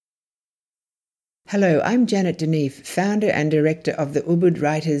Hello, I'm Janet Deneef, founder and director of the Ubud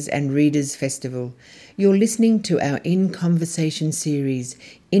Writers and Readers Festival. You're listening to our In Conversation series,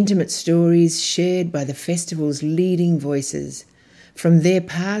 intimate stories shared by the festival's leading voices. From their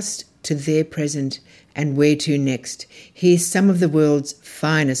past to their present and where to next, here's some of the world's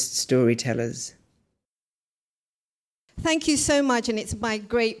finest storytellers. Thank you so much, and it's my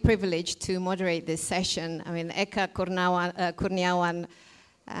great privilege to moderate this session. I mean, Eka Kurniawan,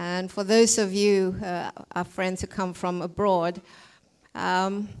 and for those of you, our friends who come from abroad,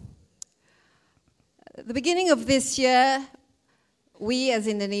 the beginning of this year, we as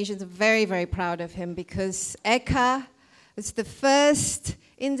Indonesians are very, very proud of him because Eka is the first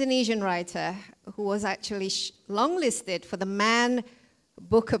Indonesian writer who was actually longlisted for the Man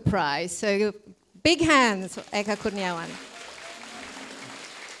Booker Prize. So big hands for Eka Kurniawan.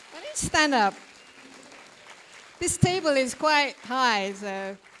 Why don't you stand up? This table is quite high,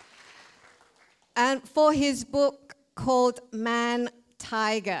 so. And for his book called Man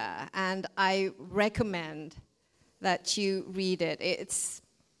Tiger, and I recommend that you read it. It's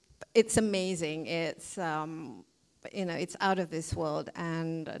amazing. It's it's out of this world,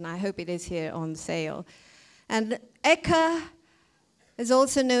 and I hope it is here on sale. And Eka is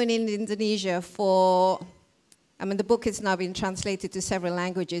also known in Indonesia for. The book has now been translated to several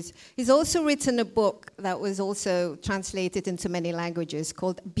languages. He's also written a book that was also translated into many languages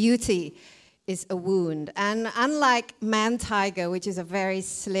called Beauty is a Wound. And unlike Man Tiger, which is a very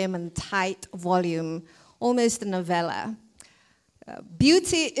slim and tight volume, almost a novella,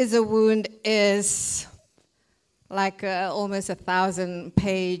 Beauty is a Wound is like almost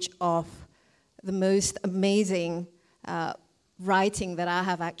 1,000-page of the most amazing writing that I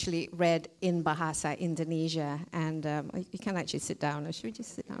have actually read in Bahasa Indonesia. And you can actually sit down. Or should we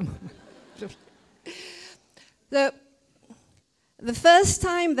just sit down? The first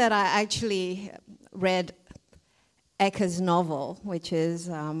time that I actually read Eka's novel, which is,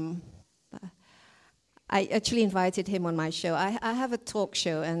 I actually invited him on my show. I have a talk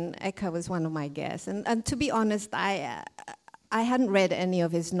show, and Eka was one of my guests. And to be honest, I hadn't read any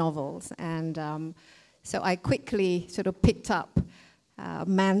of his novels. And so I quickly sort of picked up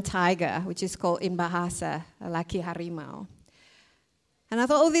Man Tiger, which is called in Bahasa Laki Harimau. And I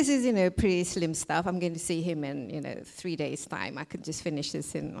thought, this is, pretty slim stuff. I'm going to see him in, 3 days' time. I could just finish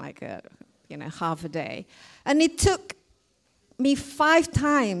this in like half a day. And it took me 5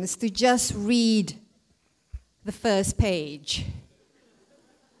 times to just read the first page.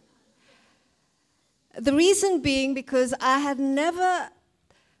 The reason being because I had never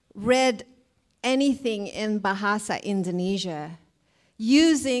read anything in Bahasa Indonesia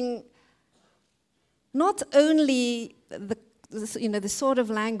using not only the sort of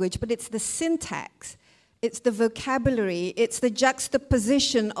language, but it's the syntax, it's the vocabulary, it's the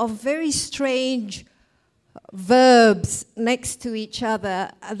juxtaposition of very strange verbs next to each other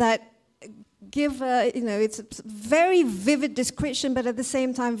that give it's a very vivid description, but at the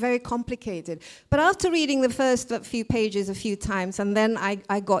same time very complicated. But after reading the first few pages a few times, and then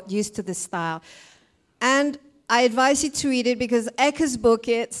I got used to the style. And I advise you to read it because Eka's book,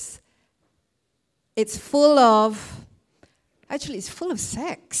 it's full of, actually it's full of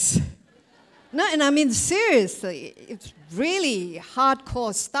sex. No, and I mean seriously, it's really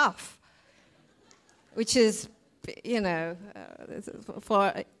hardcore stuff, which is,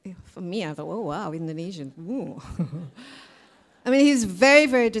 for me, I thought, oh wow, Indonesian. Ooh. He's very,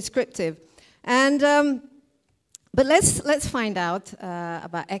 very descriptive. And but let's find out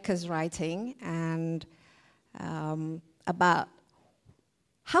about Eka's writing and about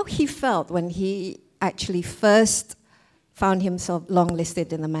how he felt when he actually first found himself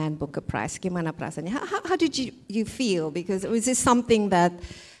longlisted in the Man Booker Prize. Gimana perasaannya? How did you feel? Because was this something that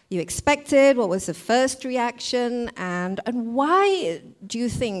you expected? What was the first reaction? And why do you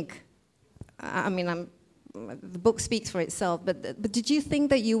think, the book speaks for itself, but did you think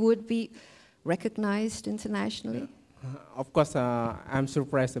that you would be recognized internationally? Of course, I'm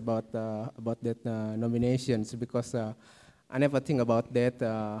surprised about that nominations because I never think about that.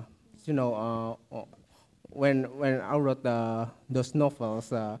 When I wrote those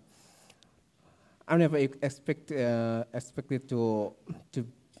novels, I never expected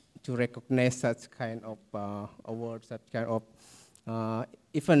to recognize such kind of awards, such kind of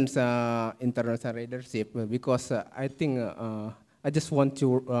even international readership, because I think I just want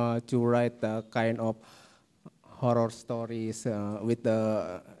to write a kind of horror stories with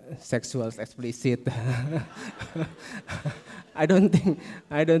the sexual explicit. I don't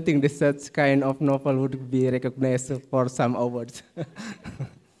think this such kind of novel would be recognized for some awards.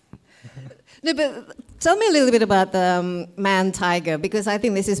 No, but Tell me a little bit about the Man Tiger, because I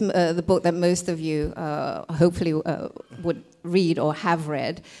think this is the book that most of you hopefully would read or have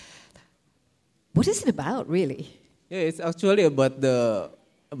read. What is it about, really? Yeah, it's actually about the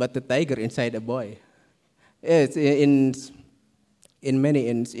tiger inside a boy. Yeah, it's in many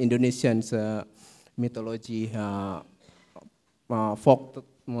Indonesian mythology,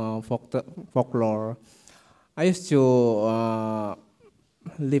 folklore. I used to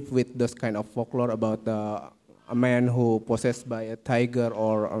live with those kind of folklore about a man who possessed by a tiger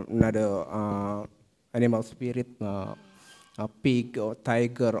or another animal spirit, a pig or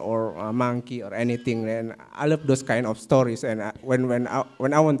tiger or a monkey or anything. And I love those kind of stories. And when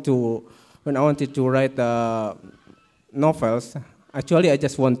I wanted to write novels, actually I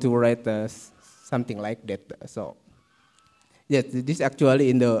just want to write something like that. So yes, this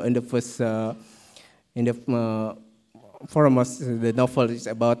actually in the first foremost, the novel is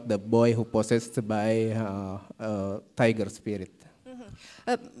about the boy who possessed by a tiger spirit.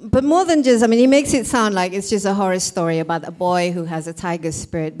 But more than just, I mean, he makes it sound like it's just a horror story about a boy who has a tiger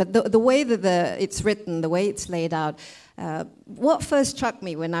spirit. But the way that it's written, the way it's laid out, what first struck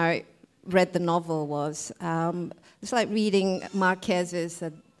me when I read the novel was it's like reading Marquez's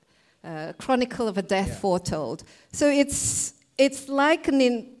Chronicle of a Death Foretold. So it's like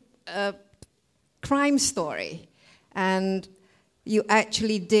a crime story. And you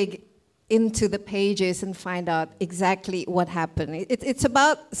actually dig into the pages and find out exactly what happened. It's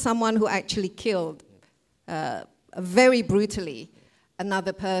about someone who actually killed very brutally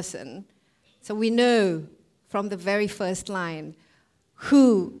another person. So we know from the very first line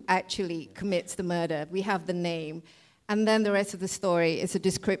who actually commits the murder. We have the name. And then the rest of the story is a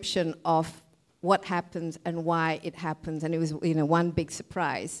description of what happens and why it happens. And it was, one big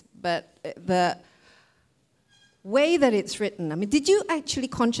surprise. But the way that it's written, I mean, did you actually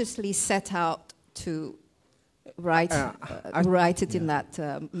consciously set out to write it in that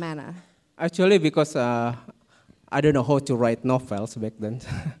manner? Actually, because I don't know how to write novels back then,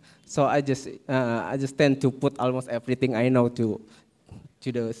 so I just tend to put almost everything I know to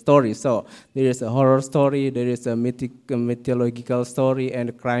the story. So there is a horror story, there is a mythological story,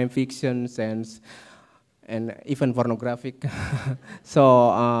 and crime fictions, and even pornographic.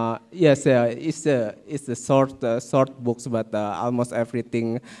 So yes, it's a short books, but almost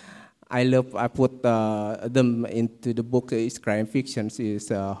everything I love, I put them into the book. Is crime fictions, is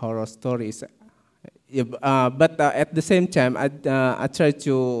horror stories. But at the same time, I try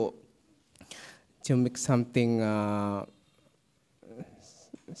to make something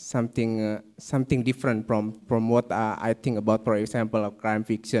different from what I think about, for example, of crime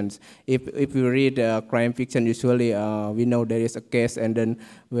fictions. If we read crime fiction, usually we know there is a case, and then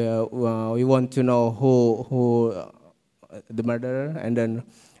we want to know who the murderer, and then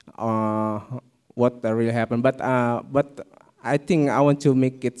what really happened. But I think I want to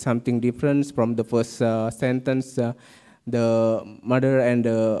make it something different from the first sentence. The murderer and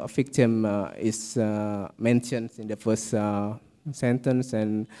the victim is mentioned in the first sentence,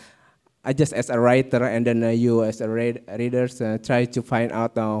 and I just, as a writer, and then you as a readers, try to find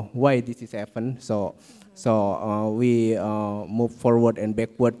out why this is happened. So we move forward and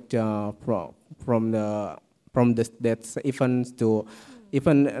backward from that events to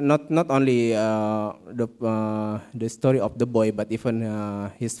even not only the story of the boy, but even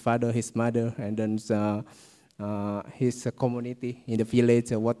his father, his mother, and then his community in the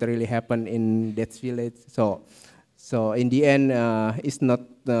village. What really happened in that village. So in the end, it's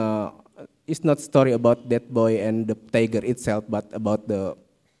not story about that boy and the tiger itself, but about the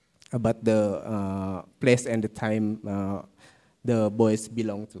place and the time the boys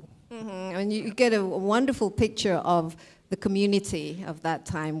belong to. Mm-hmm. And you get a wonderful picture of the community of that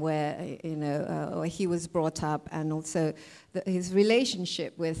time, where where he was brought up, and also his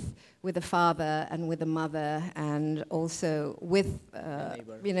relationship with the father and with the mother, and also with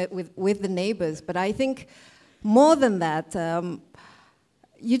with the neighbors. But I think, more than that,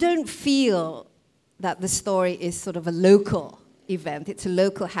 you don't feel that the story is sort of a local event. It's a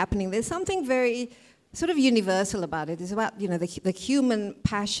local happening. There's something very sort of universal about it. It's about the human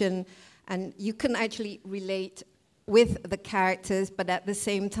passion, and you can actually relate with the characters, but at the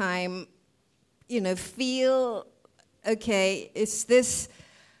same time, feel, okay, is this,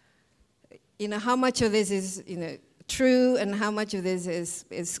 how much of this is true, and how much of this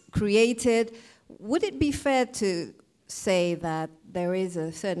is created? Would it be fair to say that there is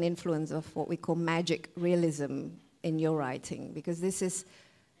a certain influence of what we call magic realism in your writing? Because this is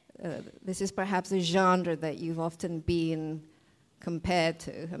perhaps a genre that you've often been compared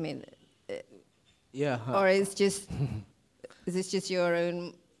to. I mean, yeah. Or is this just your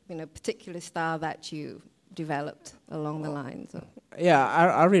own particular style that you developed along the lines of? Yeah,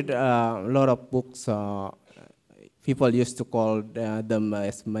 I read a lot of books. People used to call them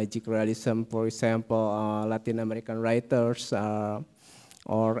as magic realism, for example, Latin American writers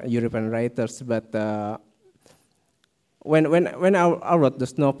or European writers. But when I wrote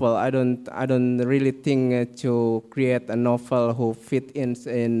this novel, I don't really think to create a novel who fit in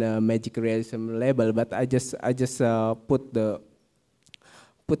magic realism label. But I just put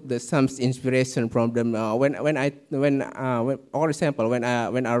some inspiration from them. For example, when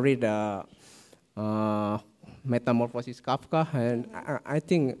I read Metamorphosis Kafka, and I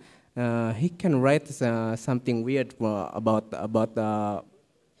think he can write something weird about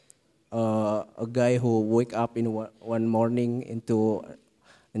a guy who wake up in one morning into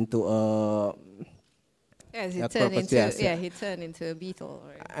a Yes, he turned into a beetle.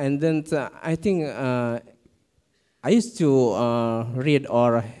 Right? And then I think I used to read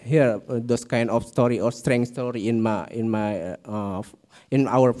or hear those kind of story or strange story in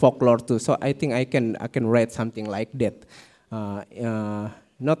our folklore too. So I think I can write something like that.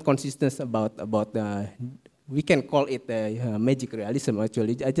 Not consistent about we can call it magic realism.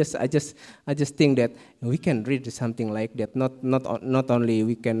 Actually, I just think that we can read something like that. Not only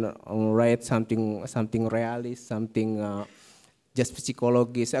we can write something realist, something just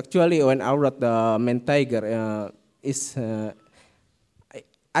psychologist. Actually, when I wrote the Man Tiger,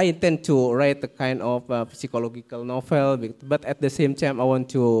 I intend to write a kind of psychological novel, but at the same time I want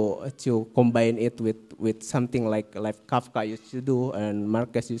to combine it with something like Kafka used to do and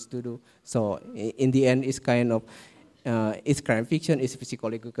Marquez used to do. So in the end, it's kind of it's crime fiction, it's a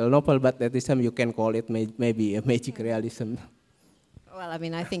psychological novel, but at the same time you can call it maybe a magic realism. Well, I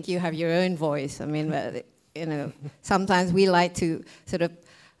mean, I think you have your own voice. I mean, sometimes we like to sort of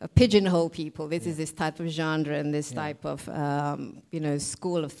pigeonhole people. This is this type of genre and this type of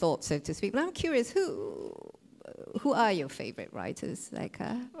school of thought, so to speak. But I'm curious, who are your favorite writers? Like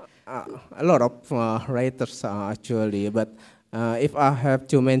a lot of writers actually, but if I have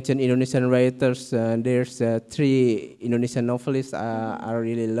to mention Indonesian writers, there's 3 Indonesian novelists I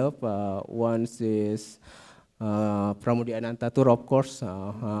really love. One is Pramoedya Anantatur, of course.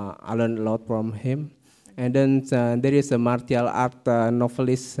 I learned a lot from him. And then there is a martial art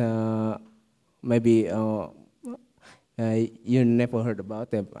novelist, maybe you never heard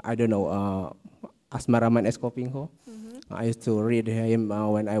about him. I don't know, Asmaraman Eskopingho. Mm-hmm. I used to read him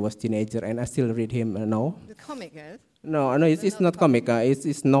when I was teenager, and I still read him now. The comic, yes? No, it's not comic.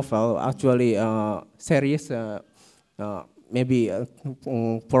 It's novel, actually, series. Maybe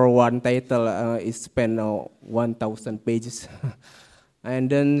for one title, it spent 1,000 pages.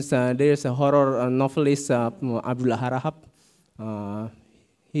 And then there's a horror novelist, Abdullah Harahap.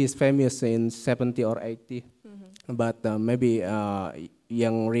 He is famous in 70 or 80, but maybe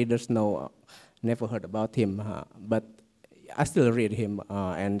young readers never heard about him. But I still read him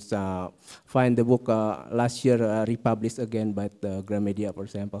and find the book last year republished again by the Gramedia, for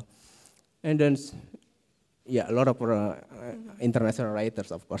example. And then a lot of international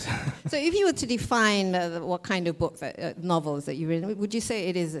writers, of course. So if you were to define what kind of book, novels that you read, would you say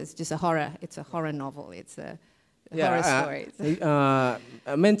it's just a horror? It's a horror novel. It's a horror story. I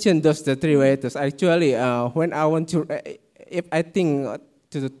mentioned the 3 writers. Actually, when I want to, if I think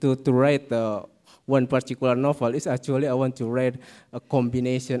to write one particular novel, is actually I want to write a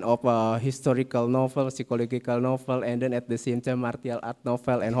combination of a historical novel, psychological novel, and then at the same time martial art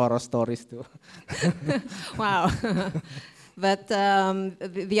novel and horror stories too. Wow. But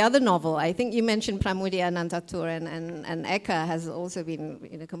the other novel, I think you mentioned Pramoedya Anantatur, and Eka has also been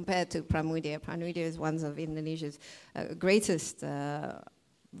compared to Pramoedya. Pramoedya is one of Indonesia's greatest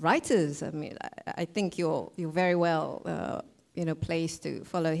writers. I mean, I think you're very well placed to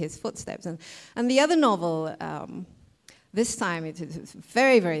follow his footsteps. And the other novel, this time it's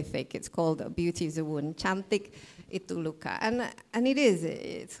very, very thick. It's called Beauty is a Wound, Cantik Itu Luka. And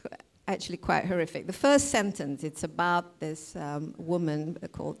it's actually quite horrific. The first sentence, it's about this woman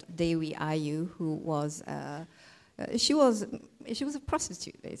called Dewi Ayu, who was, she was a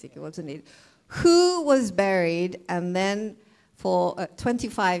prostitute, basically, wasn't it? Who was buried, and then for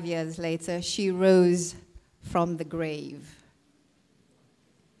 25 years later, she rose from the grave.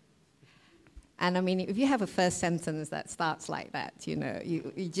 And I mean, if you have a first sentence that starts like that,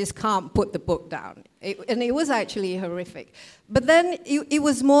 you just can't put the book down. And it was actually horrific. But then it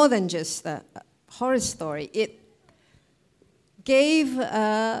was more than just a horror story. It gave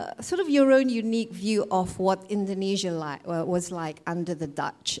sort of your own unique view of what Indonesia was like under the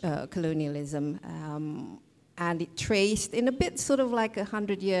Dutch colonialism. And it traced in a bit sort of like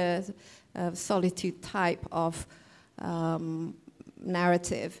 100 years of solitude type of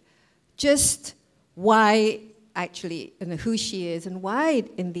narrative, just why actually, and who she is, and why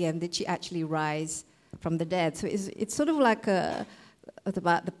in the end did she actually rise from the dead. So it's sort of like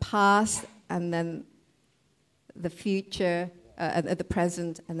about the past and then the future, at the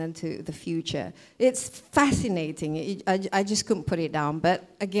present and then to the future. It's fascinating. I just couldn't put it down. But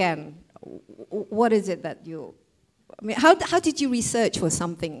again, what is it that I mean, how did you research for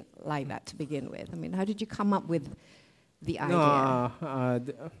something like that to begin with? I mean, how did you come up with the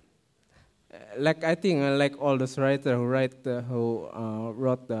idea? Like I think, like all those writers who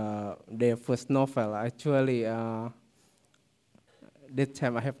wrote their first novel, actually, that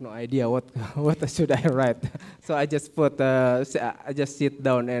time I have no idea what should I write. So I just I just sit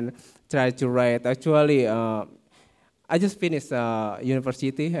down and try to write. Actually, I just finished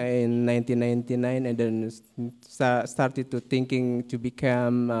university in 1999, and then started to thinking to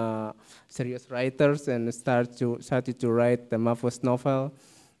become serious writers and started to write my first novel.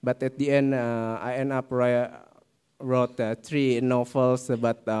 But at the end, I end up wrote 3 novels,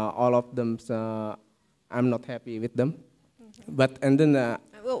 but all of them I'm not happy with them. Mm-hmm. But and then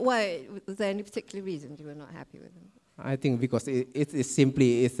why? Was there any particular reason you were not happy with them? I think because it's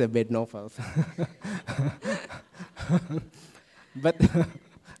simply a bad novels.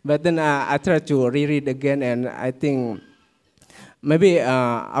 but then I tried to reread again, and I think maybe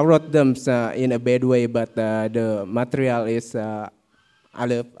I wrote them in a bad way, but the material is I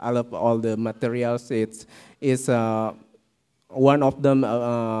love all the materials. It's one of them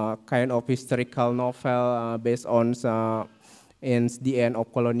kind of historical novel based on in the end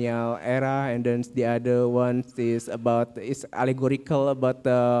of colonial era, and then the other one is allegorical about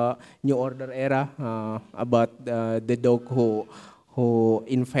the New Order era, about the dog who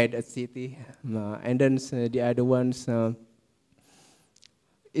invade a city, and then the other ones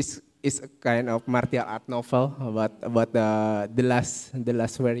is a kind of martial art novel about the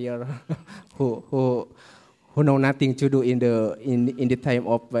last warrior who know nothing to do in the time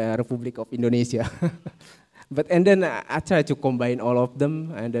of Republic of Indonesia. And then I tried to combine all of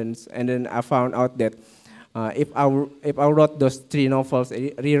them, and then I found out that if I wrote those 3 novels,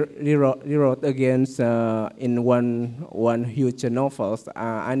 rewrote again in one huge novels,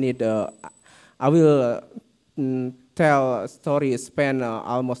 I will tell a story span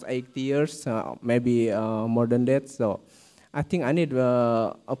almost 8 years, maybe more than that. So I think I need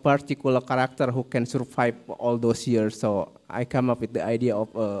a particular character who can survive all those years. So I come up with the idea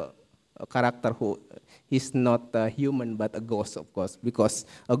of a character who is not a human but a ghost, of course, because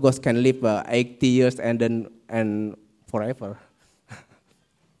a ghost can live 80 years and forever.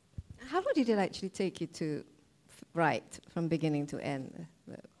 How long did it actually take you to write from beginning to end?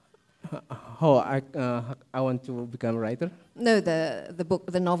 How I want to become a writer? No, the book,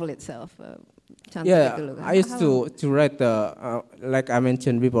 the novel itself. I used to write, like I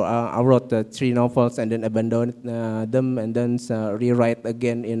mentioned before, I wrote 3 novels and then abandoned them, and then rewrite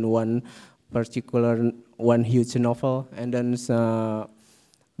again in one huge novel. And then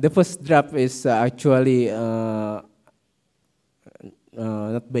the first draft is actually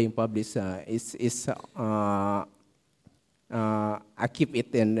not being published. I keep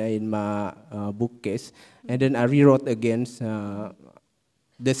it in my bookcase, and then I rewrote again.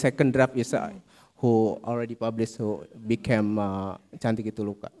 The second draft is who already published, who became Cantik Itu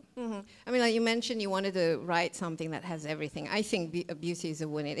Luka. Mm-hmm. I mean, like you mentioned, you wanted to write something that has everything. I think Beauty is a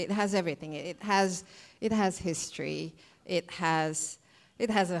Wound. It has everything. It has history. It has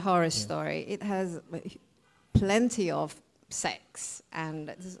a horror story. It has plenty of sex,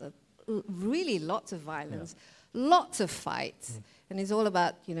 and really lots of violence. Yeah. Lots of fights, and it's all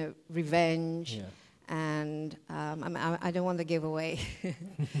about revenge, and I don't want to give away.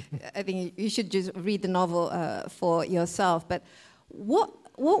 I think you should just read the novel for yourself. But what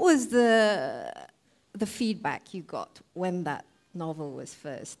was the feedback you got when that novel was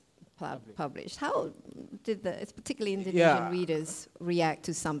first published? How did particularly Indonesian readers react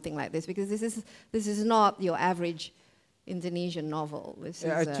to something like this? Because this is not your average Indonesian novel.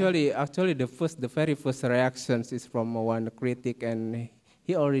 Actually, the very first reactions is from one critic, and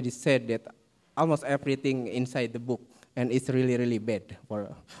he already said that almost everything inside the book, and it's really, really bad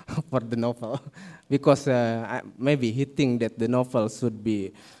for the novel, because maybe he think that the novel should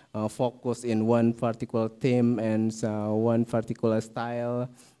be focused in one particular theme and one particular style,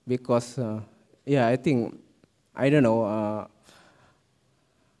 because I think I don't know.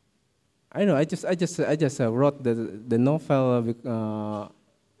 I just wrote the novel,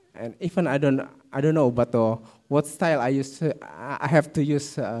 and even I don't know, but what style I have to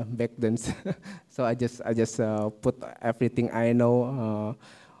use back then. So I just put everything I know,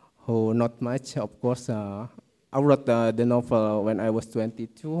 who not much, of course, I wrote the novel when I was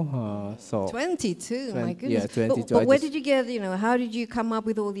 22. 22, my goodness. Yeah, 22. But where did you get, how did you come up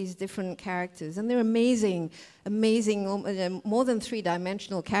with all these different characters? And they're amazing, more than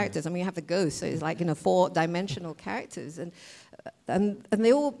three-dimensional characters. I mean, you have the ghost, so it's like, four-dimensional characters. And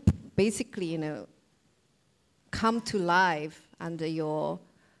they all basically, come to life under your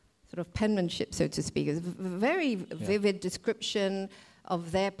sort of penmanship, so to speak. It's a very vivid description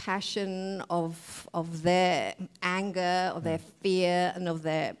of their passion, of their anger, of their fear, and of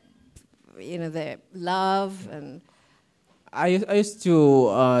their, their love. And I used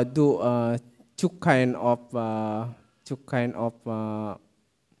to do two kind of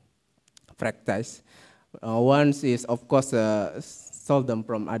practice. One is, of course, stole them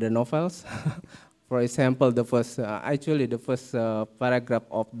from other novels. For example, the first paragraph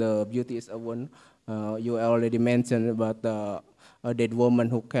of the Beauty is a Wound, you already mentioned about a dead woman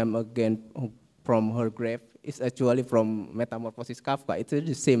who came again from her grave. It's actually from Metamorphosis Kafka. It's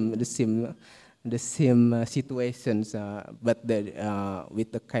the same situations, but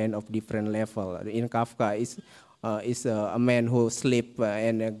with a kind of different level. In Kafka, is a man who sleep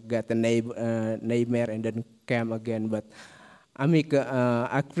and got a nightmare and then came again, but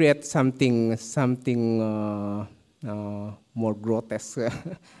I create something more grotesque.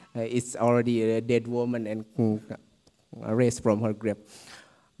 It's already a dead woman and raised from her grave.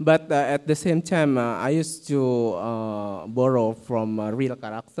 But at the same time, I used to borrow from real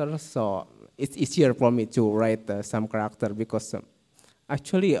characters, so it's easier for me to write some character because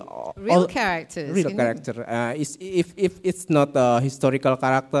actually real characters. Real character. If it's not a historical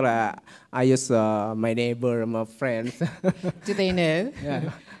character, I use my neighbor, my friends. Do they know?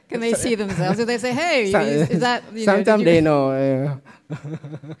 Yeah. Can they see themselves? Do they say, "Hey, is that?" Sometimes they know.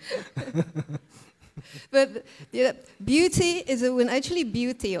 But beauty is actually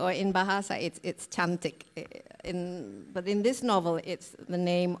beauty, or in Bahasa it's cantik. But in this novel, it's the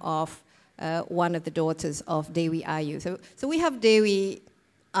name of one of the daughters of Dewi Ayu. So we have Dewi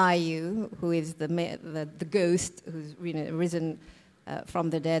Ayu, who is the ghost who's risen from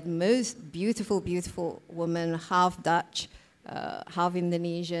the dead, most beautiful woman, half Dutch, half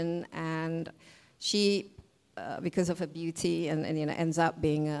Indonesian, and she, because of her beauty, and ends up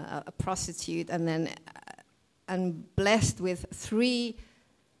being a prostitute, and blessed with 3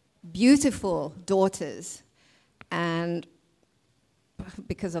 beautiful daughters, and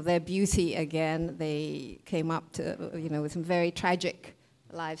because of their beauty, again, they came up to, with some very tragic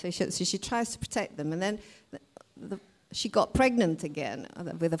lives. So she tries to protect them. And then she got pregnant again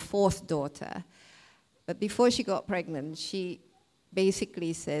with a 4th daughter. But before she got pregnant, she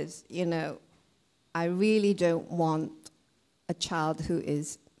basically says, I really don't want a child who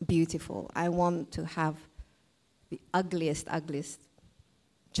is beautiful. I want to have the ugliest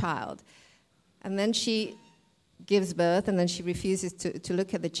child. And then she gives birth, and then she refuses to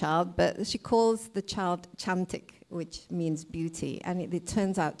look at the child, but she calls the child Cantik, which means beauty, and it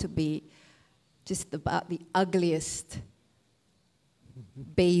turns out to be just about the ugliest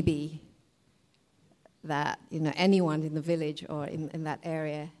baby that anyone in the village or in that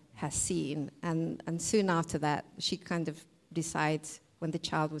area has seen. And soon after that, she kind of decides, when the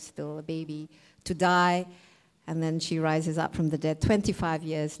child was still a baby, to die, and then she rises up from the dead 25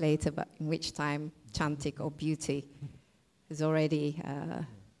 years later, but in which time Cantik, or beauty, is already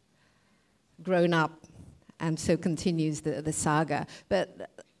grown up, and so continues the saga. But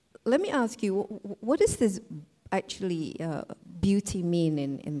let me ask you, what does this actually beauty mean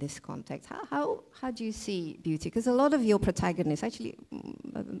in this context? How do you see beauty? Because a lot of your protagonists, actually,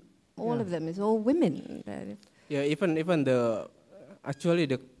 all of them is all women. Yeah, even the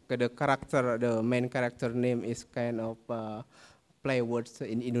character, the main character name is kind of play words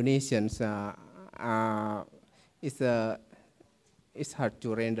in Indonesians. It's hard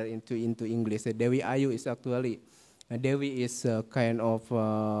to render into English. Dewi Ayu is actually Dewi is a kind of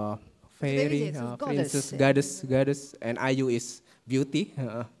fairy, princess, goddess, and Ayu is beauty,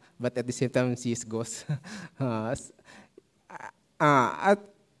 but at the same time she is ghost.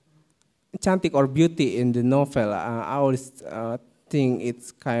 Cantik, or beauty, in the novel, I always think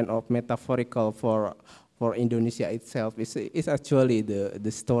it's kind of metaphorical for Indonesia itself. It's actually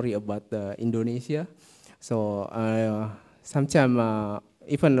the story about Indonesia. So sometimes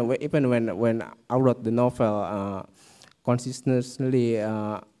even when I wrote the novel, consistently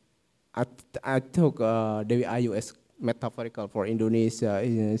I took Dewi Ayu as metaphorical for Indonesia.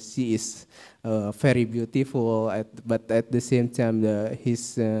 She is very beautiful, but at the same time,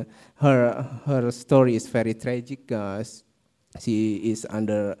 her story is very tragic. She is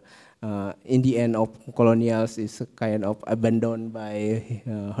under, in the end of colonials, is kind of abandoned by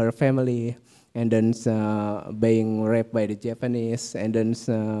her family, and then being raped by the Japanese, and then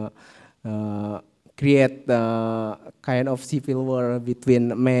create kind of civil war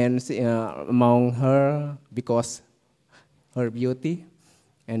between men among her because her beauty,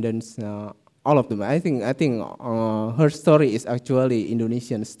 and then all of them. I think her story is actually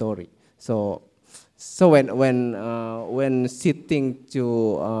Indonesian story. So when she think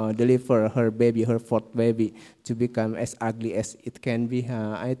to deliver her baby, her fourth baby, to become as ugly as it can be,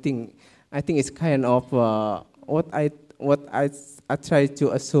 I think it's kind of what I try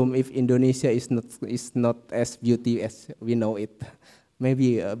to assume, if Indonesia is not as beauty as we know it.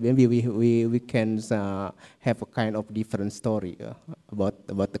 Maybe we can have a kind of different story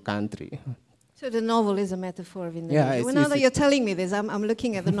about the country. So the novel is a metaphor of Indonesia. Yeah, well, now that you're telling me this, I'm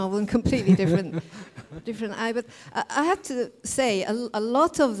looking at the novel in completely different eye. But I have to say, a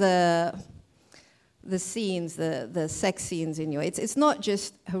lot of the scenes, the sex scenes in it's not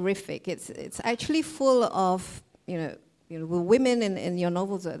just horrific. It's actually full of women in your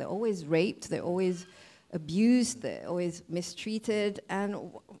novels. They're always raped. They're always abused. They're always mistreated. And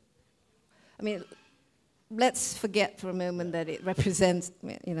I mean, let's forget for a moment that it represents,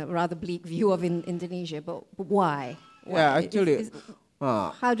 a rather bleak view of Indonesia. But why? Yeah, actually,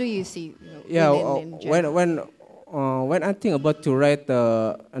 how do you see? Women in general? When I think about to write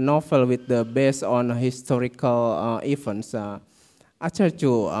a novel based on historical events, I try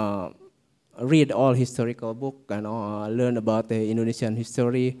to read all historical book and learn about the Indonesian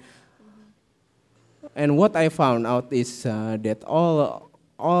history. And what I found out is that all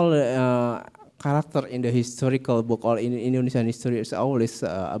character in the historical book or in Indonesian history is always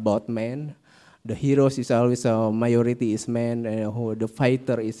about men. The heroes is always majority is men, who the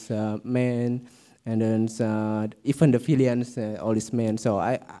fighter is men, and then even the villains all is men. So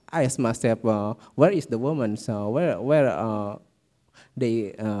I ask myself, where is the woman? So where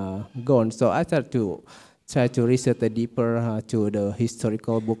they gone? So I try to research deeper to the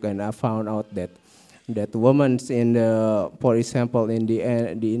historical book, and I found out that women in the, for example, when the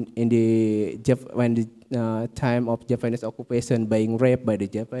time of Japanese occupation, being raped by the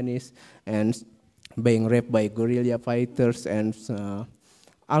Japanese and being raped by guerrilla fighters, and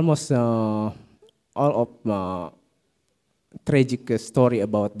almost all of tragic story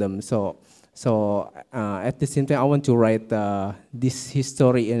about them. So at the same time, I want to write this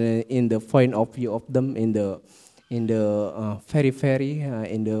history in the point of view of them, in the very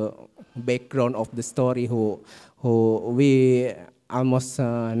in the background of the story who we almost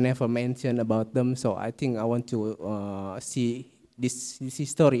never mention about them. So I think I want to see this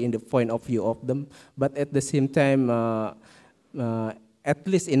story in the point of view of them, but at the same time, at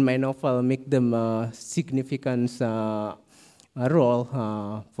least in my novel, make them significant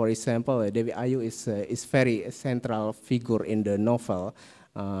role. For example, Dewi Ayu is very central figure in the novel.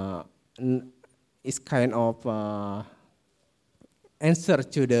 Is kind of answer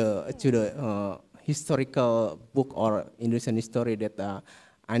to the historical book or Indonesian history that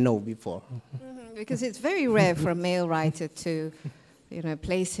I know before. Mm-hmm, because it's very rare for a male writer to,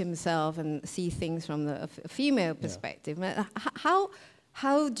 place himself and see things from the female perspective. Yeah.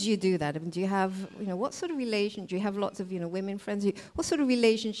 How do you do that? I mean, do you have, what sort of relation? Do you have lots of, women friends? What sort of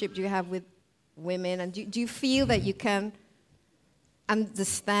relationship do you have with women? And do you feel that you can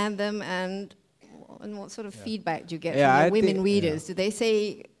understand them, and what sort of feedback do you get from your women readers? Do they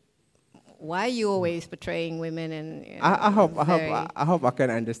say, why are you always portraying women? And I hope I can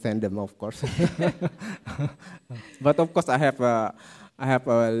understand them, of course. But of course, I have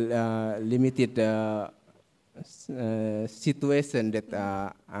a limited situation that,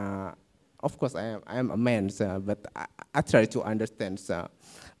 of course, I am a man, but I try to understand.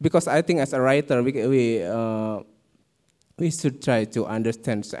 Because I think as a writer, we should try to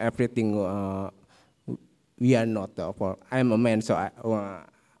understand everything. We are not. I'm a man, so I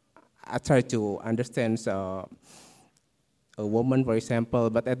try to understand a woman, for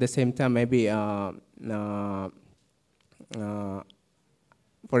example. But at the same time, maybe,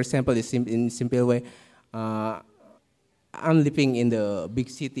 for example, in simple way, I'm living in the big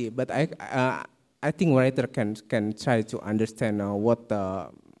city, but I think writer can try to understand what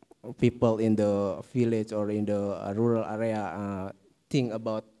people in the village or in the rural area think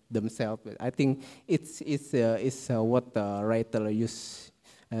about themselves. I think it's what the writer use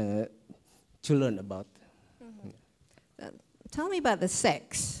to learn about. Mm-hmm. Tell me about the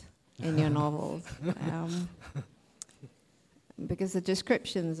sex in your novels, because the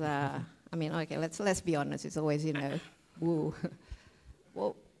descriptions are. I mean, okay, let's be honest. It's always, woo.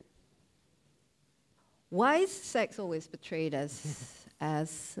 Well, why is sex always portrayed as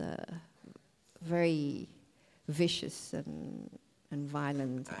very vicious and and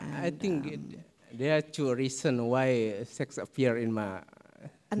violent. I think there are two reasons why sex appear in my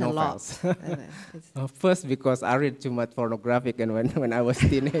and a lot. novels. It's- First, because I read too much pornographic, and when I was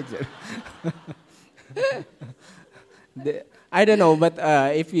teenager. I don't know, but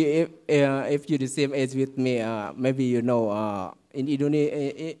if you're the same age with me, maybe you know in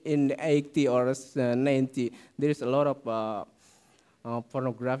Indonesia in 80 or 90, there's a lot of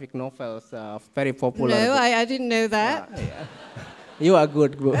pornographic novels, very popular. no, I didn't know that. Yeah. You are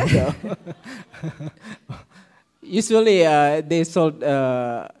good. So. Usually they sold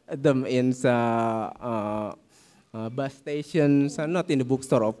them in bus stations, not in the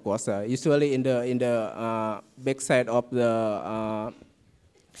bookstore, of course. Usually in the backside of the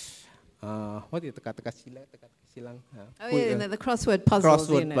what is it? Teka-teka silang. Oh yeah, the crossword puzzles.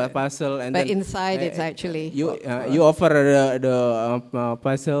 Crossword puzzle, and but then inside it's actually you offer the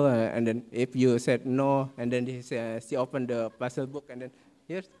puzzle, and then if you said no, and then she opened the puzzle book, and then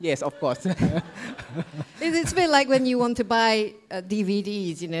yes, of course. It's a bit like when you want to buy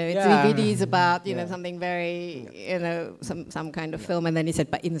DVDs, It's Yeah. DVDs about, Yeah. something very, some kind of film, and then he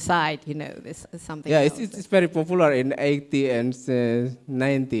said, but inside, there's something Yeah, else. it's very popular in 80 and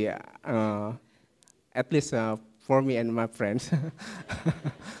 90, at least for me and my friends.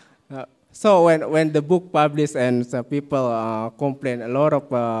 So when the book published and people complain a lot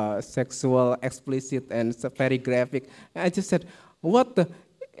of sexual, explicit, and very graphic, I just said, what the?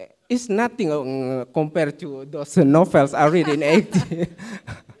 It's nothing compared to those novels I read in 80.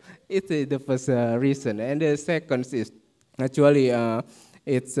 It's the first reason. And the second is actually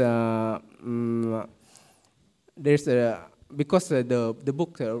it's there's because the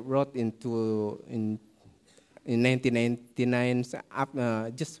book wrote in 1999,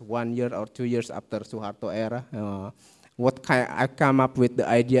 just 1 year or 2 years after Suharto era. What I come up with the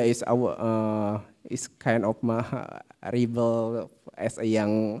idea is is kind of my rebel as a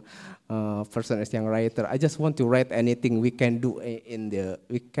young person, as a young writer. I just want to write anything we can do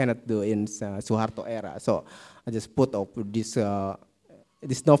we cannot do in Suharto era. So I just put up this.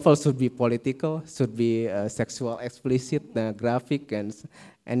 This novel should be political, should be sexual, explicit, graphic, and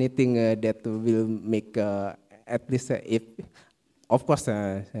anything that will make at least if, of course,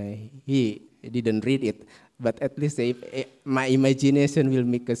 he didn't read it. But at least if my imagination will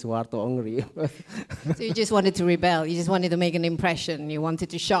make Suharto angry. So you just wanted to rebel. You just wanted to make an impression. You wanted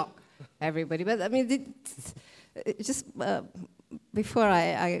to shock everybody. But I mean, it's just before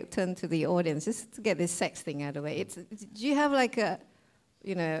I turn to the audience, just to get this sex thing out of the way. Do you have like a,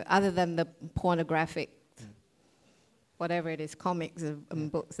 other than the pornographic, whatever it is, comics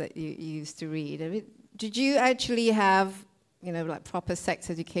and books that you used to read? I mean, did you actually have, like proper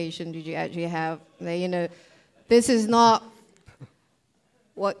sex education? Did you actually have, this is not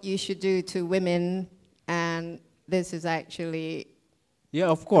what you should do to women, and this is actually. Yeah,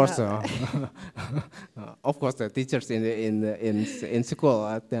 of course. Of course, the teachers in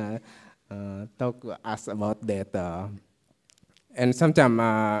school talk to us about that, and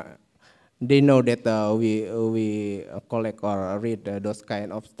sometimes they know that we collect or read those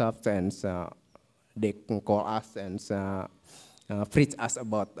kind of stuff, and they can call us and. Preach us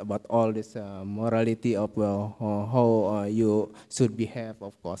about all this morality of how you should behave,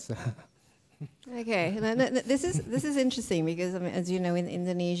 of course. Okay, this is interesting because I mean, as you know, in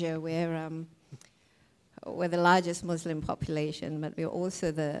Indonesia we're the largest Muslim population, but we're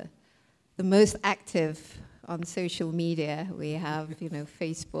also the most active on social media. We have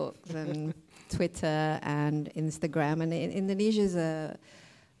Facebook and Twitter and Instagram, and Indonesia is a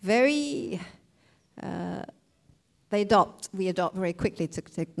very we adopt very quickly to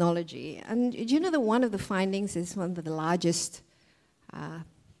technology. And do you know that one of the findings is one of the largest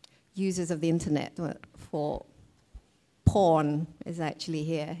users of the internet for porn is actually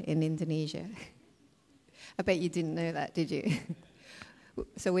here in Indonesia? I bet you didn't know that, did you?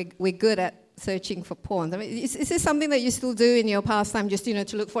 So we're good at searching for porn. I mean, is this something that you still do in your pastime, just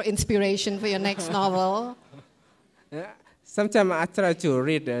to look for inspiration for your next novel? Sometimes I try to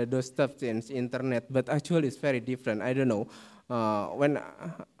read those stuff in the internet, but actually it's very different. I don't know. When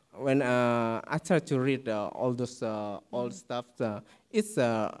I try to read all those old stuff, it's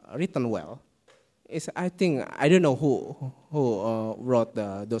written well. I think I don't know who wrote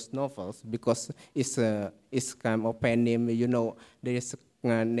those novels, because it's kind of pen name. There is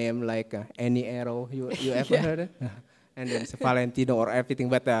a name like Annie Arrow. You ever heard it? And then it's Valentino or everything,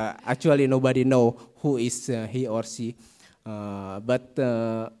 but actually nobody know who is he or she. But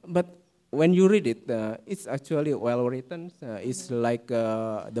when you read it, it's actually well written. It's like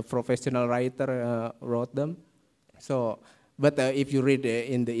the professional writer wrote them. So, but if you read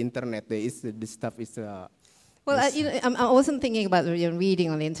in the internet, the stuff is Well, Yes. I wasn't thinking about reading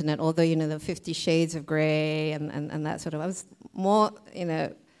on the internet, although, the 50 Shades of Grey and that sort of. I was more,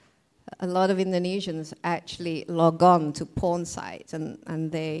 a lot of Indonesians actually log on to porn sites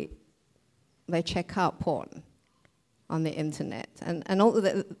and they check out porn on the internet. And all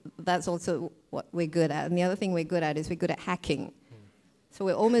that's also what we're good at. And the other thing we're good at is we're good at hacking. So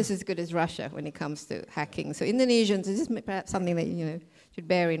we're almost as good as Russia when it comes to hacking. So Indonesians, this is perhaps something that, should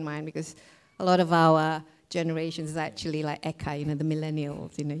bear in mind, because a lot of our generations is actually like Eka, the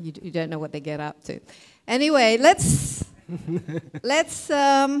millennials, you don't know what they get up to. Anyway, let's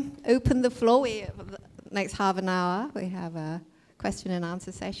open the floor. For the next half an hour, we have a question and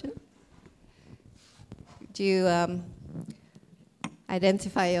answer session. Do you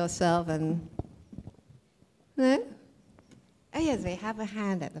identify yourself and... No? Oh yes, they have a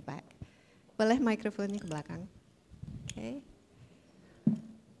hand at the back. Boleh mikrofonnya ke belakang? Okay.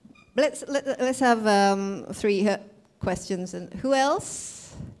 Let's have 3 questions. And who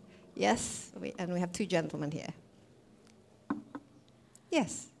else? Yes, and we have 2 gentlemen here.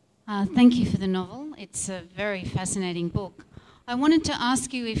 Yes. Thank you for the novel. It's a very fascinating book. I wanted to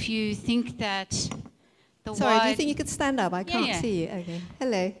ask you if you think that the Sorry, do you think you could stand up? I can't Yeah. see you. Okay.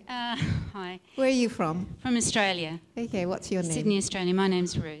 Hello. Hi. Where are you from? From Australia. Okay, what's your name? Sydney, Australia. My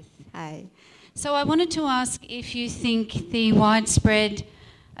name's Ruth. Hi. So I wanted to ask if you think the widespread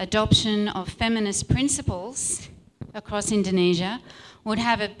adoption of feminist principles across Indonesia would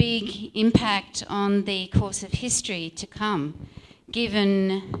have a big impact on the course of history to come,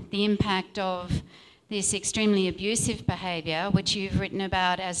 given the impact of this extremely abusive behaviour, which you've written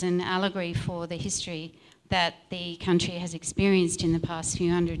about as an allegory for the history that the country has experienced in the past few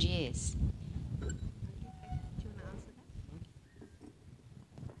hundred years.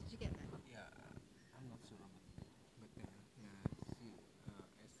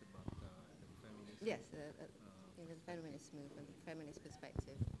 Yes, the feminist movement, the feminist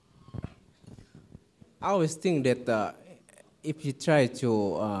perspective. I always think that if you try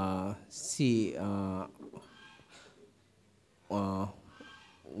to see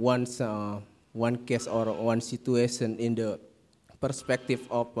one case or one situation in the perspective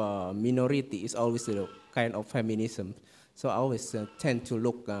of minority, is always a kind of feminism. So I always tend to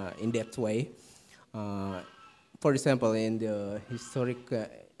look in that way. For example, in the historic,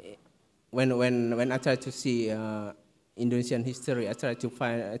 when I try to see Indonesian history, I try to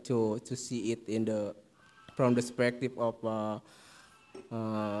find to see it from the perspective of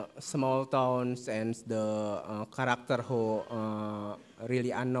small towns and the character who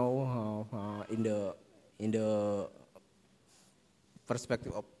really unknown in the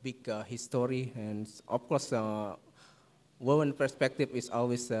perspective of big history. And of course, women perspective is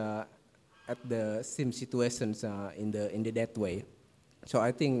always at the same situations in that way. So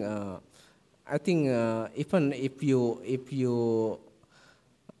I think even if you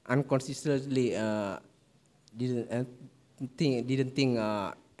unconsciously didn't think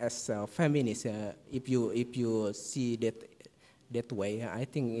as a feminist, if you see that way, I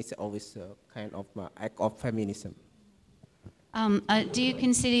think it's always a kind of act of feminism. Do you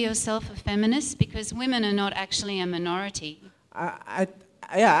consider yourself a feminist? Because women are not actually a minority. I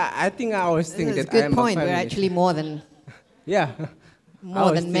think I always think That's that a good I am point. a We're feminist. actually more than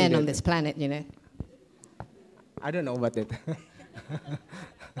More than men on this planet, I don't know about that.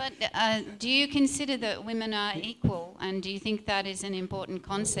 But do you consider that women are equal, and do you think that is an important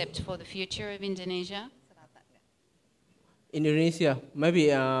concept for the future of Indonesia? Indonesia, maybe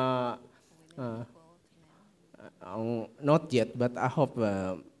not yet, but I hope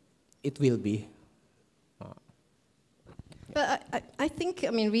it will be. But I think,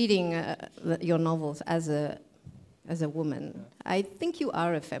 reading your novels as a woman, I think you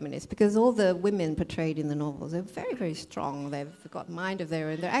are a feminist, because all the women portrayed in the novels are very, very strong. They've got mind of their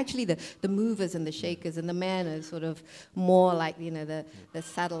own. They're actually the movers and the shakers, and the men are sort of more like the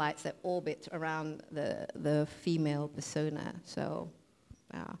satellites that orbit around the female persona. So,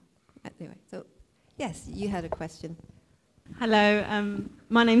 anyway, so yes, you had a question. Hello,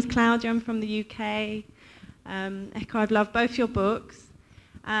 my name's Claudia. I'm from the UK. Eka, I've loved both your books.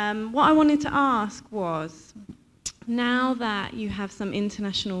 What I wanted to ask was, now that you have some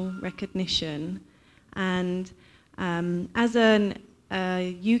international recognition, and as a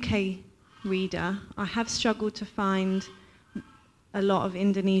UK reader, I have struggled to find a lot of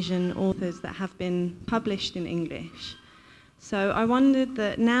Indonesian authors that have been published in English. So I wondered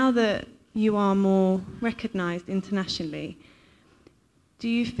that now that you are more recognized internationally, do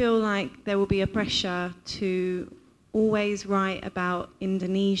you feel like there will be a pressure to always write about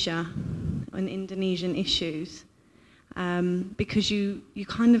Indonesia and Indonesian issues? because you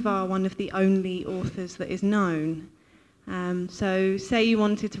kind of are one of the only authors that is known. So say you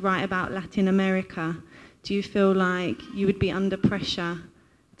wanted to write about Latin America, do you feel like you would be under pressure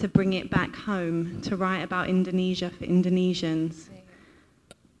to bring it back home, to write about Indonesia for Indonesians?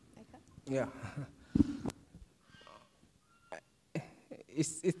 Yeah.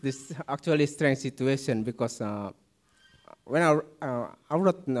 It's this actually strange situation because when I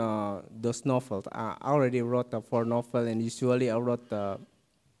wrote those novels, I already wrote 4 novels, and usually I wrote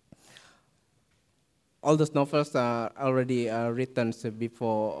all those novels are already written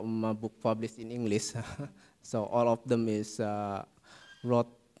before my book published in English. So all of them is wrote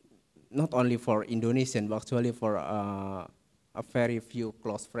not only for Indonesian, but actually for a very few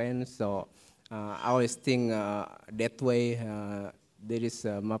close friends. So I always think that way. There is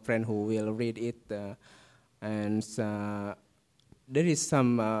my friend who will read it, and there is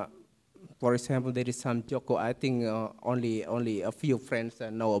some. For example, there is some joke. I think only a few friends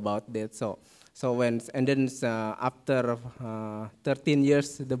know about that. So then after 13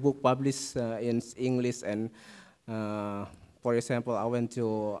 years, the book published in English, and for example, I went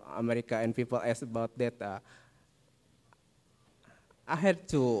to America and people asked about that. I had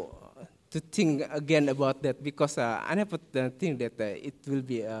to think again about that because I never think that it will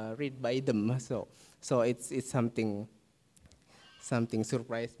be read by them. So it's something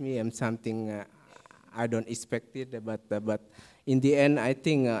surprised me and something I don't expect it. But in the end, I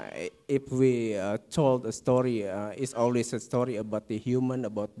think if we told a story, it's always a story about the human,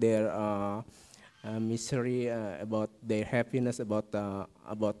 about their misery, about their happiness, about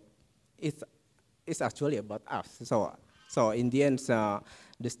it's actually about us. So in the end,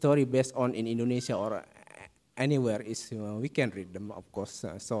 the story based on in Indonesia or anywhere is we can read them, of course.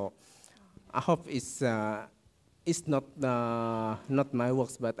 So I hope it's not my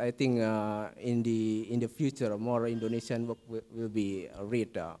works, but I think in the future more Indonesian work will be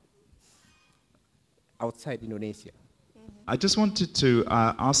read outside Indonesia. I just wanted to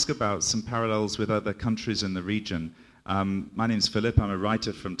ask about some parallels with other countries in the region. My name's Philip. I'm a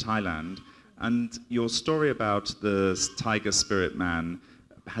writer from Thailand, and your story about the tiger spirit man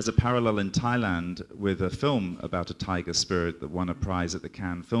has a parallel in Thailand with a film about a tiger spirit that won a prize at the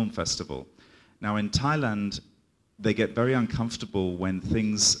Cannes Film Festival. Now in Thailand, they get very uncomfortable when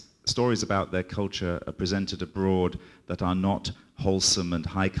stories about their culture are presented abroad that are not wholesome and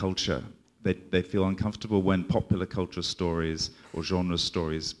high culture. They feel uncomfortable when popular culture stories or genre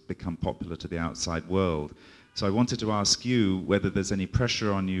stories become popular to the outside world. So I wanted to ask you whether there's any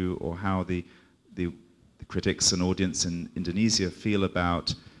pressure on you or how the critics and audience in Indonesia feel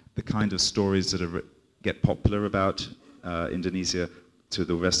about the kind of stories that get popular about Indonesia to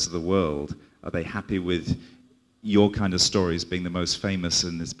the rest of the world. Are they happy with your kind of stories being the most famous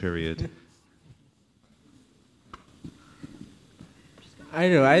in this period? I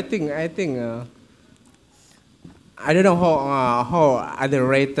don't know. I think. I don't know how other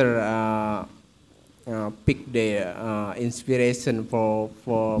writers pick their inspiration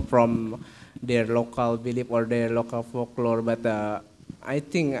from their local belief or their local folklore, but I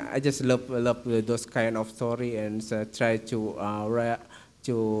think I just love those kind of story and try to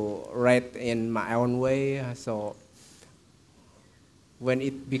write in my own way. So when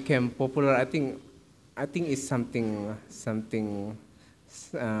it became popular, I think it's something.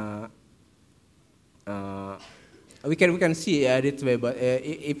 We can see this way, but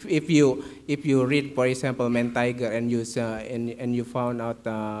if you read, for example, Man Tiger, and you found out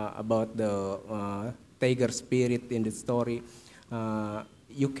about the tiger spirit in the story,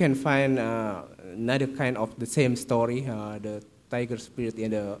 you can find another kind of the same story, the tiger spirit in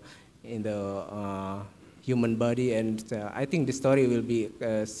the human body, and I think the story will be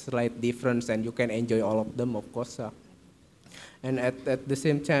a slight difference, and you can enjoy all of them, of course. And at the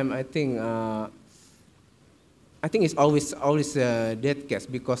same time, I think it's always that case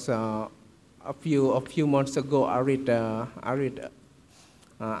because a few months ago I read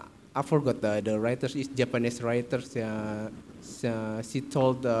I forgot the writers, is Japanese writers. She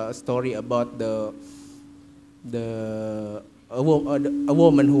told a story about a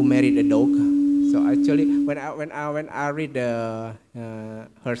woman who married a dog. So actually, when I read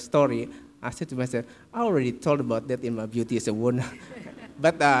her story, I said to myself, I already told about that in my Beauty is a Wound.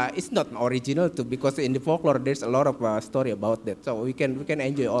 But it's not original too, because in the folklore there's a lot of story about that. So we can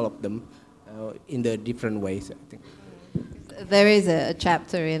enjoy all of them in the different ways, I think. There is a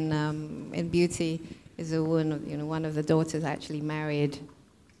chapter in Beauty is a Wound. One of the daughters actually married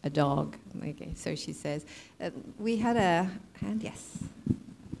a dog. Okay, so she says. We had a hand, yes.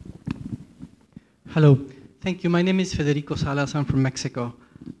 Hello, thank you. My name is Federico Salas. I'm from Mexico,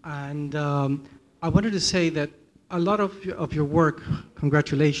 and I wanted to say that a lot of your work,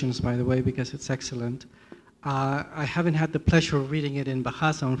 congratulations, by the way, because it's excellent. I haven't had the pleasure of reading it in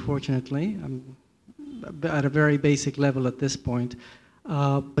Bahasa, unfortunately. I'm at a very basic level at this point.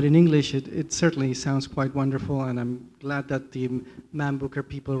 But in English, it certainly sounds quite wonderful, and I'm glad that the Man Booker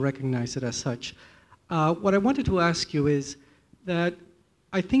people recognize it as such. What I wanted to ask you is that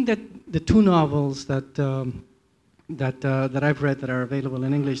I think that the two novels that I've read that are available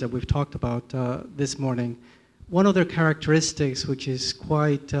in English that we've talked about this morning, one of their characteristics, which is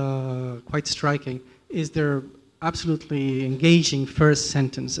quite striking, is their absolutely engaging first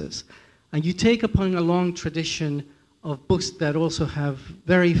sentences. And you take upon a long tradition of books that also have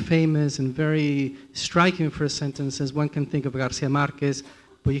very famous and very striking first sentences. One can think of Garcia Marquez,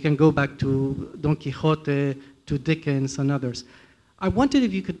 but you can go back to Don Quixote, to Dickens and others. I wondered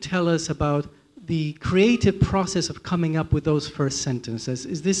if you could tell us about the creative process of coming up with those first sentences.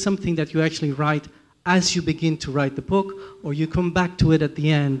 Is this something that you actually write as you begin to write the book, or you come back to it at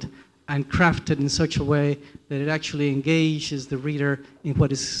the end and craft it in such a way that it actually engages the reader in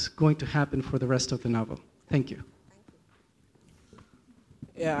what is going to happen for the rest of the novel? Thank you.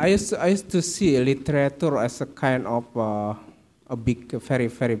 Yeah, I used to see literature as a kind of a big, very,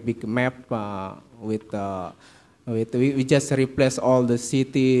 very big map we just replace all the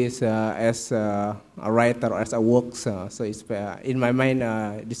cities as a writer, as a works. So it's, in my mind,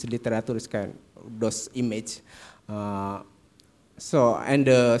 this literature is kind of those image. So and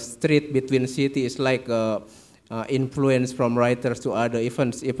the street between city is like influence from writers to other.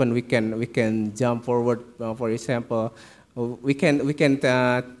 Even we can jump forward. For example, we can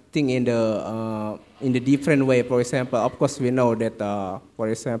think in the different way. For example, of course, we know that, for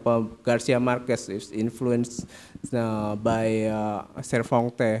example, Garcia Marquez is influenced by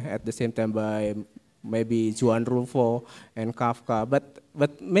Cervantes, at the same time by maybe Juan Rulfo and Kafka.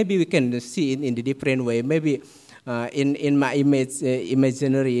 But maybe we can see it in the different way. Maybe in my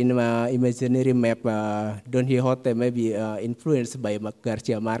imaginary map, Don Quixote may be influenced by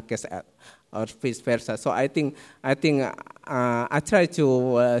Garcia Marquez or vice versa. So I think I try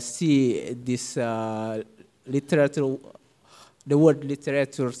to see this literature, the word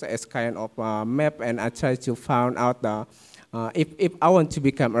literature, as kind of a map, and I try to find out if I want to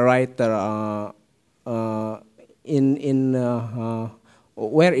become a writer,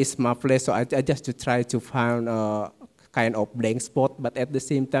 where is my place. So I just to try to find a kind of blank spot, but at the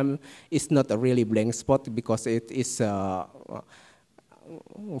same time, it's not a really blank spot because it is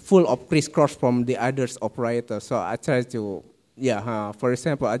full of crisscross from the others operators. So I try to, for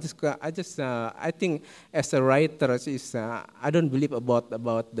example, I think as a writer, I don't believe about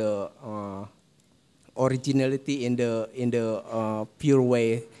the originality in the pure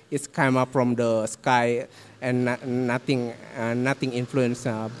way. It's come up from the sky and nothing influence.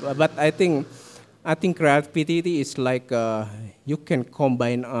 But I think creativity is like you can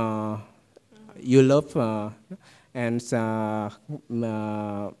combine you love. And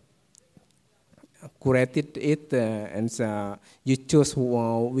curated it, and you choose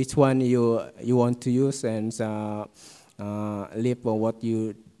which one you want to use, and leave what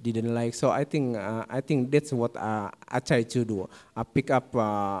you didn't like. So I think that's what I try to do. I pick up,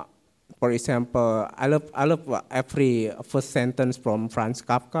 for example, I love every first sentence from Franz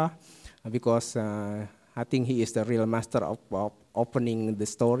Kafka because I think he is the real master of opening the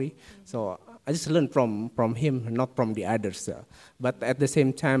story. So I just learned from him, not from the others. But at the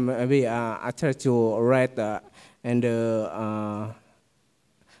same time, maybe I try to write, and I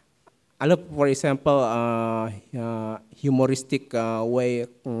love, for example, humoristic way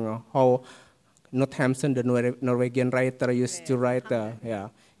how Northampton, the Norwegian writer, used to write.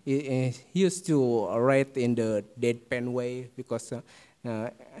 He used to write in the deadpan way because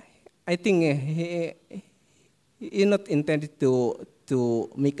I think he not intended to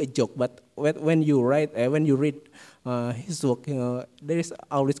make a joke, but when you read his work, there is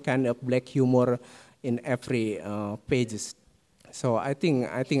always kind of black humor in every pages. So I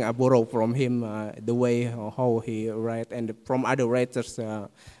think I borrow from him the way how he write, and from other writers,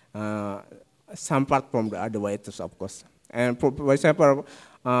 some part from the other writers, of course. And for example,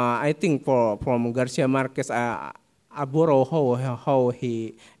 I think from Garcia Marquez, I borrow how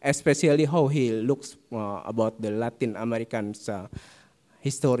he, especially how he looks about the Latin Americans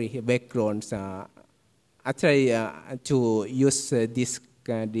history, backgrounds. I try to use this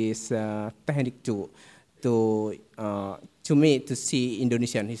technique to me to see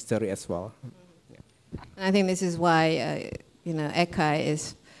Indonesian history as well. And I think this is why Ekai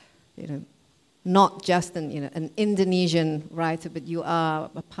is not just an Indonesian writer, but you are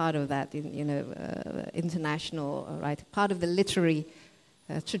a part of that international writer, part of the literary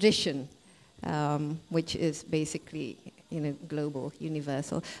tradition which is basically, global,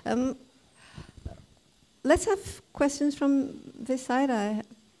 universal. Let's have questions from this side.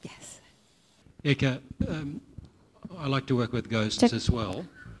 Yes. Eka, I like to work with ghosts as well.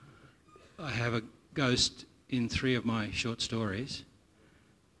 I have a ghost in 3 of my short stories,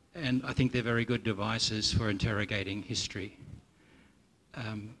 and I think they're very good devices for interrogating history.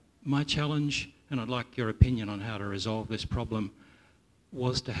 My challenge, and I'd like your opinion on how to resolve this problem,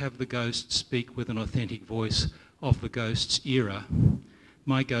 was to have the ghost speak with an authentic voice of the ghost's era.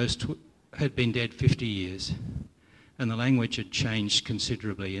 My ghost had been dead 50 years, and the language had changed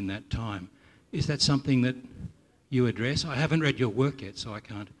considerably in that time. Is that something that you address? I haven't read your work yet, so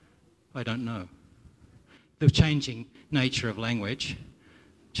I don't know. The changing nature of language,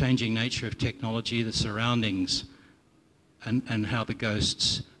 changing nature of technology, the surroundings, and how the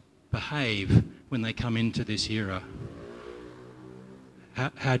ghosts behave when they come into this era.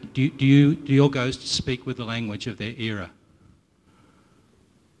 How do your ghosts speak with the language of their era?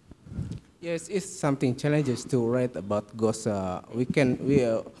 Yes, it's something challenges to write about ghosts.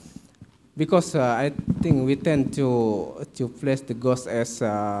 Because I think we tend to place the ghost as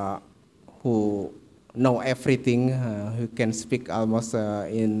who know everything, who can speak almost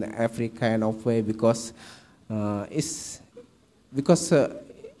in every kind of way. Because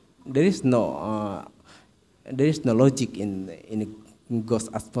there is no logic in ghost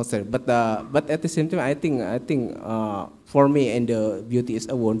atmosphere. But at the same time, I think for me and the Beauty is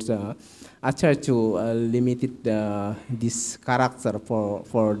a Wound, I try to limit this character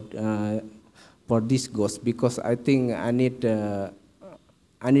for this ghost, because I think I need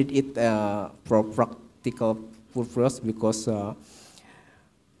it for practical purpose, because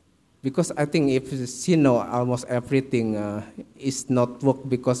I think if she know almost everything, it's not work,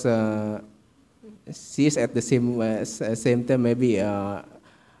 because she is at the same time maybe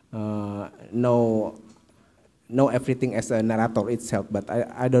know everything as a narrator itself, but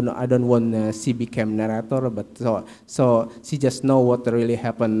I don't want she became narrator, but so she just know what really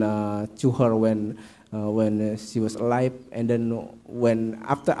happened to her when she was alive, and then when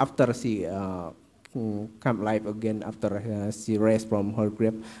after she come alive again, after she raised from her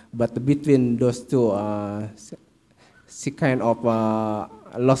grave. But between those two, she kind of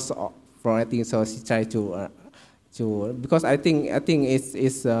lost for I think, so she tried to because I think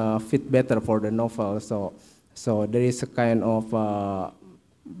it's fit better for the novel, so there is a kind of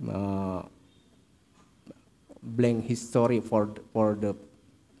blank history for the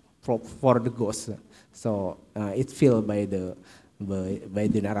ghost, so it's filled by the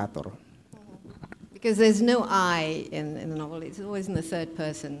narrator. Because there's no I in the novel; it's always in the third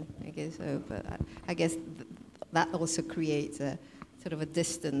person. I guess so, but I guess that also creates a sort of a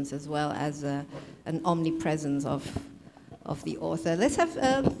distance as well as an omnipresence of the author. Let's have,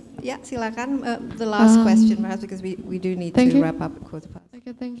 silakan, the last question, perhaps, because we do need to wrap up at 5:15.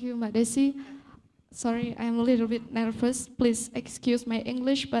 Okay, thank you, Mbak Desi. Sorry, I'm a little bit nervous. Please excuse my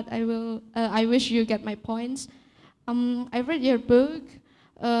English, but I wish you get my points. I read your book,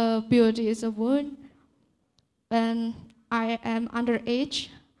 Beauty is a Wound, and I am underage.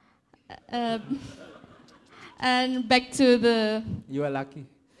 And back to the... You are lucky.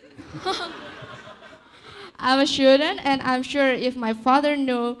 I'm a student, and I'm sure if my father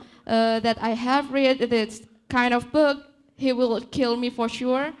knew that I have read this kind of book, he will kill me for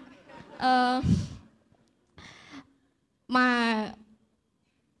sure.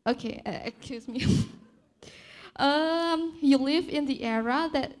 Excuse me. You live in the era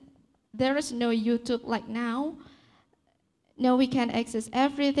that there is no YouTube like now. Now we can access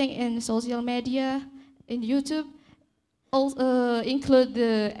everything in social media, in YouTube, also include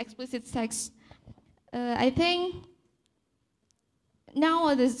the explicit text. I think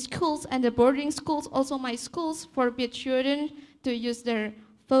now the schools and the boarding schools, also my schools, forbid children to use their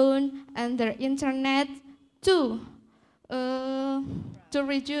phone and their internet to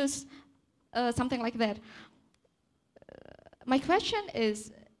reduce something like that. My question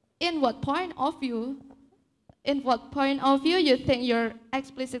is, in what point of view you think your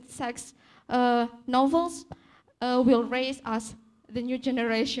explicit sex novels will raise us, the new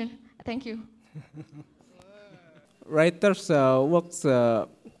generation? Thank you. Writers works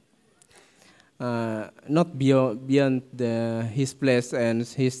not beyond his place and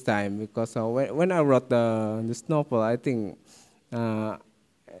his time, because when I wrote this novel, I think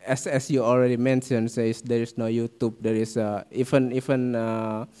as you already mentioned, says there is no YouTube, there is even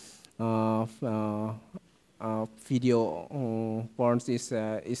video porn is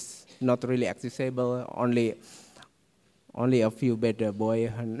not really accessible. Only a few better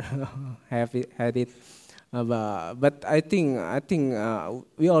boys had it. But I think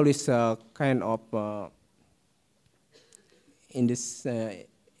we always kind of in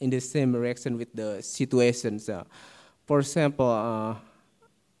the same reaction with the situations. For example,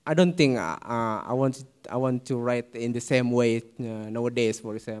 I don't think I want to write in the same way nowadays.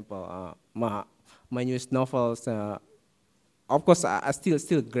 For example, my newest novels. Of course, I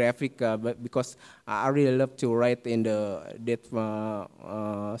still graphic, but because I really love to write in that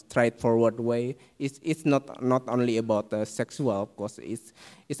straightforward way. It's not only about sexual, of course.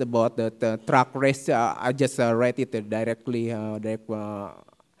 It's about the truck race. I just write it directly,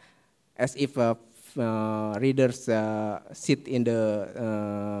 as if readers sit in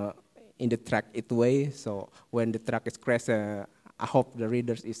the track it way. So when the truck is crashed, I hope the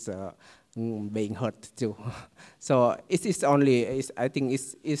readers is being hurt too. So I think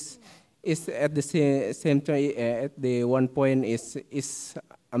it's at the same time at the one point is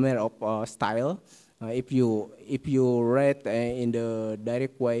a matter of style. If you write in the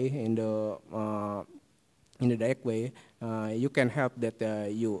direct way, you can help that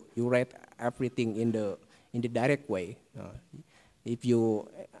you write everything in the direct way. If you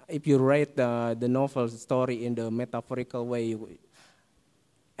write the novel story in the metaphorical way,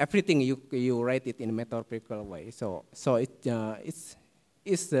 everything you write it in a metaphorical way. So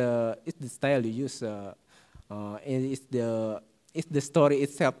it's the style you use. It's the story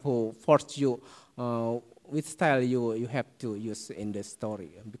itself who forced you which style you have to use in the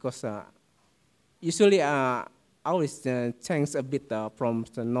story, because usually I always change a bit from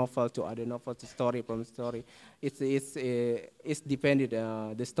the novel to other novel to story from story. It's dependent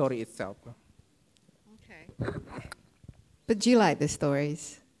the story itself. Okay. But do you like the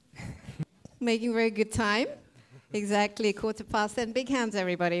stories? Making very good time. Exactly 10:15. Big hands,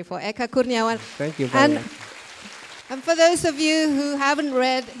 everybody, for Eka Kurniawan. Thank you very much. And for those of you who haven't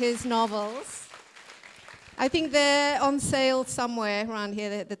read his novels, I think they're on sale somewhere around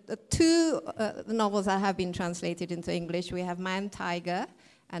here. The two novels that have been translated into English, we have Man, Tiger,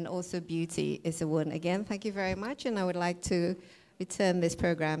 and also Beauty is a Wound. Again, thank you very much, and I would like to return this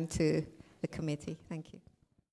program to the committee. Thank you.